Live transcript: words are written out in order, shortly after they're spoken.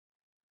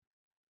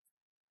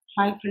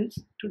Hi friends,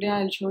 today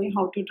I'll show you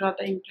how to draw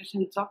the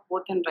impressions of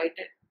both and right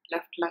and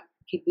left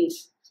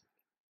kidneys.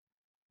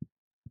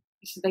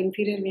 This is the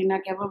inferior vena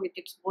cava with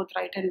its both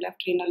right and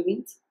left renal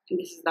veins, and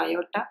this is the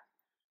aorta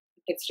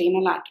with its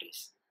renal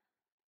arteries.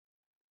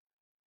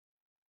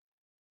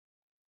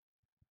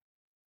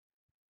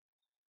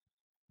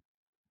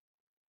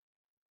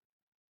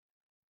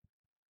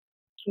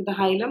 Through the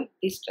hilum,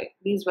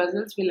 these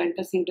vessels will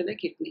enter into the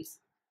kidneys.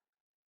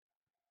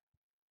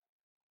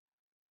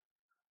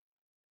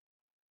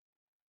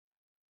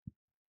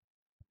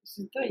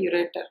 This is the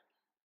ureter.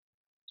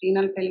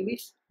 Renal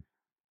pelvis,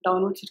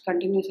 downwards it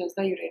continues as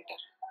the ureter.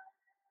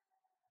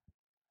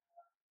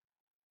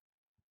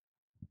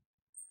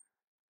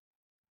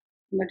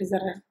 That is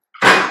the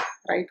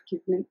right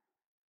kidney.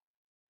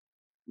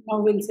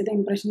 Now we'll see the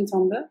impressions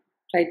on the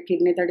right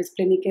kidney, that is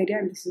splenic area,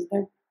 and this is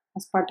the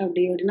as part of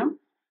duodenum.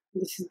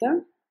 This is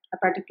the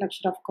hepatic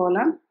flexure of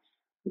colon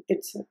with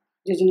its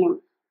jejunum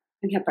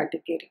and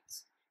hepatic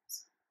areas.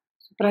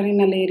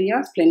 Suprarenal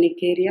area, splenic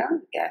area,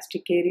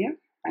 gastric area,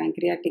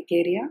 pancreatic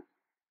area,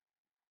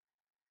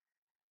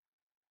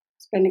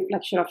 splenic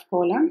flexure of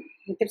colon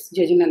with its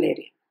jejunal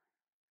area.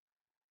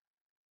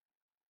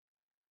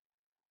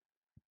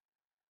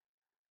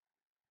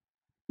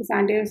 This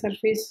anterior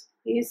surface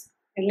is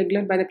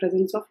irregular by the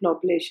presence of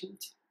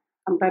lobulations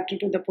compared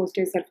to the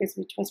posterior surface,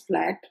 which was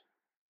flat.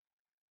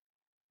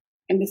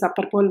 And this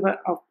upper pole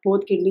of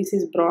both kidneys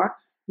is broad,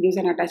 gives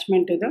an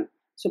attachment to the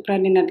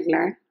suprarenal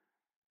gland.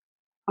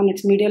 On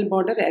its medial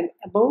border,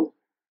 above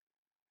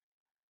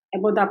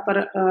the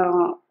upper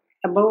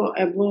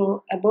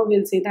above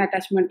we'll see the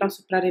attachment of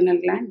suprarenal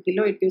gland.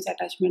 Below it gives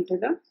attachment to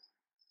the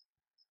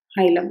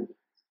hilum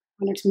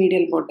on its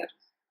medial border.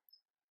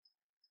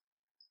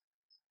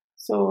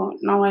 So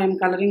now I am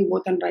coloring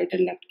both on right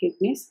and left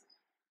kidneys.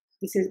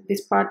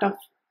 This part of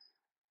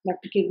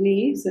left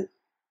kidney is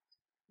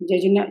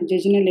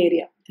jejunal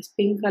area. This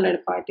pink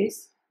colored part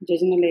is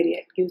jejunal area.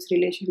 It gives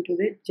relation to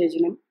the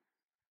jejunum.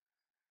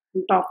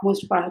 The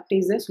topmost part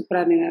is the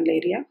suprarenal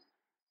area.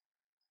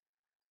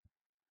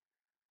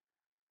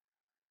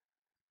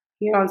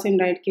 Here also in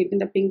right kidney,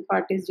 the pink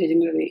part is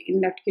jejunal area. In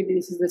left kidney,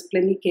 this is the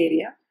splenic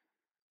area.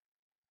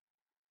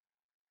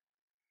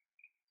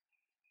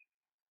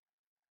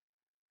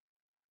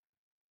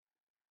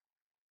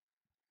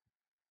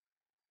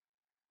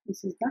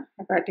 This is the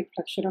hepatic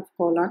flexure of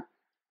colon.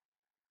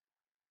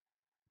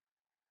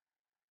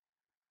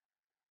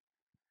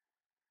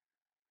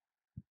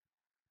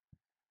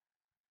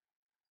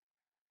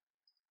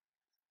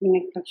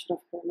 Splenic flexure of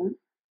colon.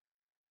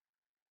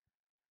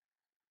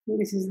 And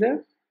this is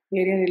the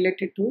area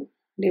related to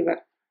liver,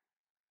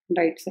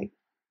 right side.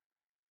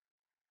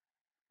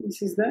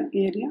 This is the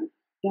area,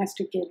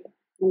 gastric area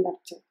on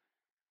left side.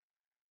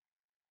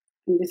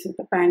 And this is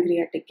the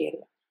pancreatic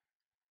area.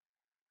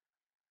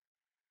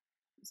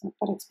 This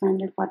upper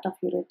expanded part of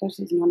ureters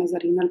is known as the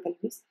renal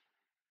pelvis.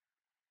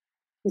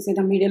 This is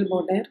the medial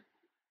border.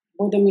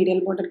 Both the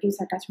medial border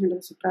gives attachment to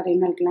the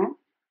suprarenal gland,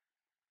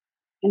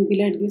 and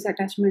below it gives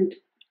attachment,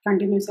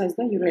 continues as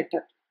the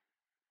ureter.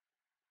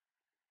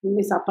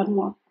 These upper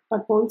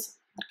poles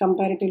are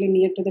comparatively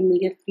near to the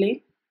medial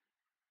plane,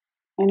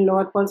 and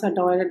lower poles are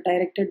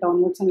directed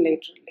downwards and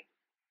laterally.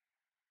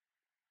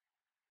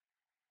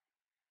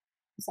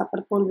 This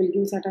upper pole will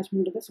give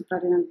attachment to the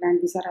suprarenal gland.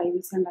 These are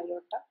iris and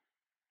aorta.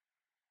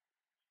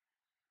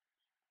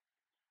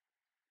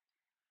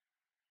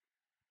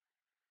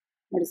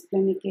 That is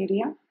splenic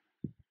area,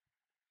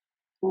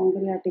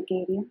 pancreatic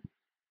area.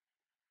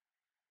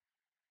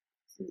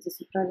 This is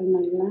the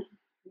suprarenal gland,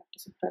 left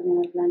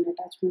suprarenal gland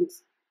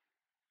attachments.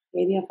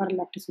 Area for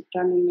left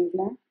suprarenal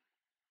gland,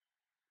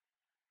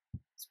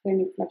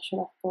 splenic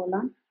flexure of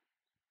colon,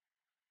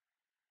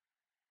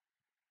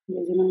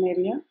 jejunum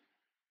area,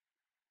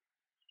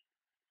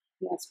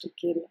 gastric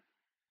area.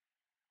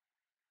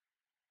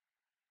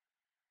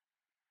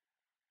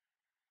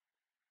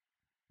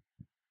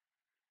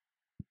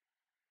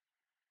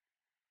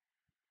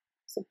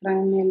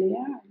 Suprarenal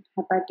area,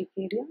 hepatic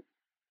area.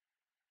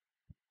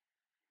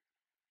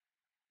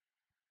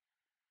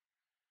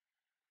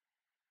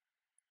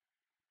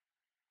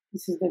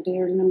 This is the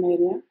duodenum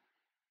area.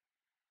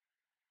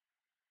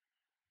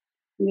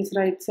 In this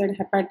right side,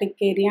 hepatic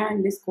area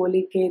and this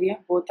colic area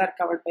both are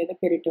covered by the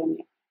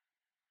peritoneum.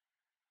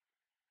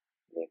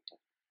 There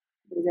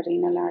is a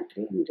renal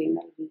artery and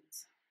renal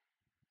veins.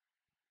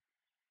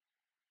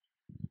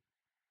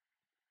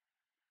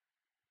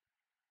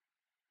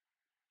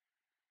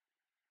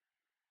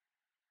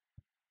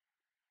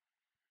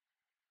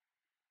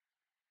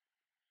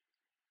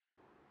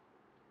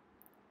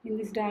 In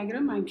this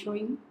diagram, I am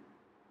showing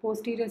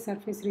posterior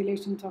surface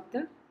relations of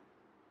the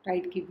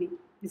right kidney.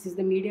 This is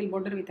the medial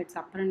border with its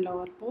upper and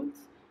lower poles,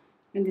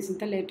 and this is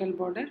the lateral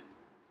border.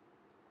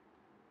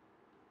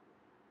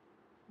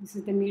 This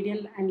is the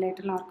medial and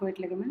lateral arcuate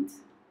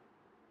ligaments,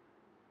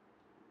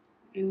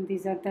 and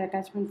these are the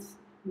attachments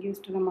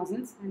used to the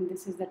muscles, and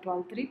this is the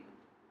 12th rib,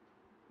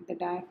 the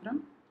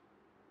diaphragm.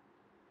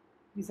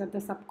 These are the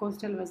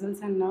subcostal vessels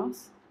and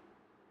nerves.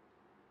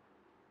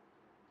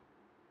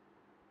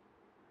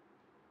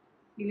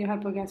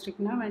 iliohypogastric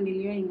nerve and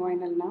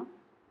ilioinguinal nerve.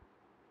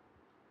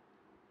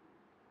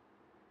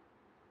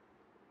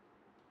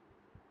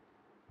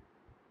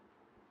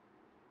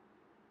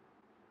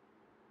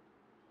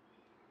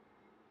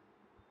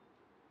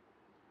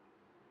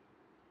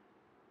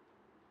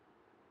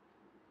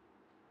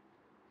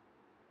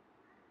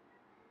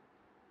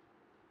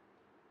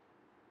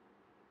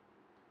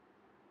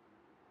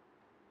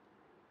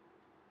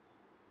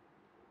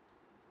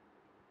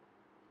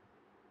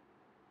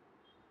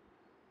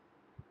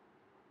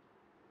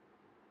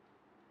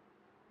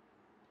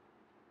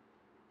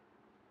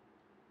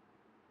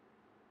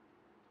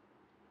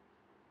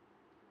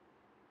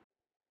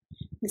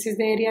 This is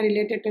the area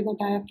related to the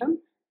diaphragm.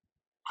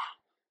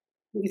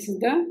 This is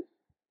the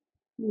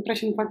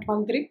impression for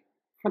 12th rib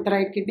for the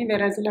right kidney,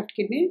 whereas the left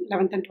kidney,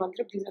 11th and 12th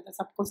rib, these are the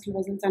subcostal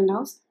vessels and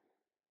nerves.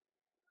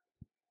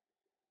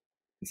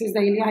 This is the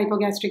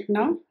iliohypogastric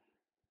nerve.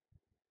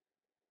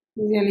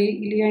 This is the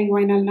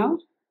ilioinguinal nerve.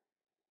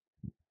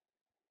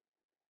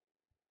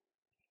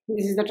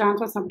 This is the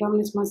transverse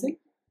abdominis muscle.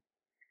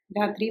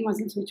 There are 3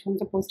 muscles which form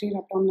the posterior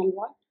abdominal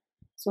wall: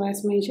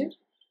 psoas major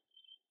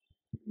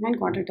and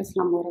quadratus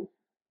lumborum.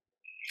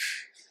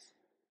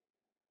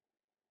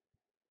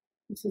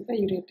 This is the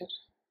ureter.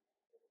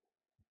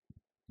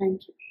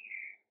 Thank you.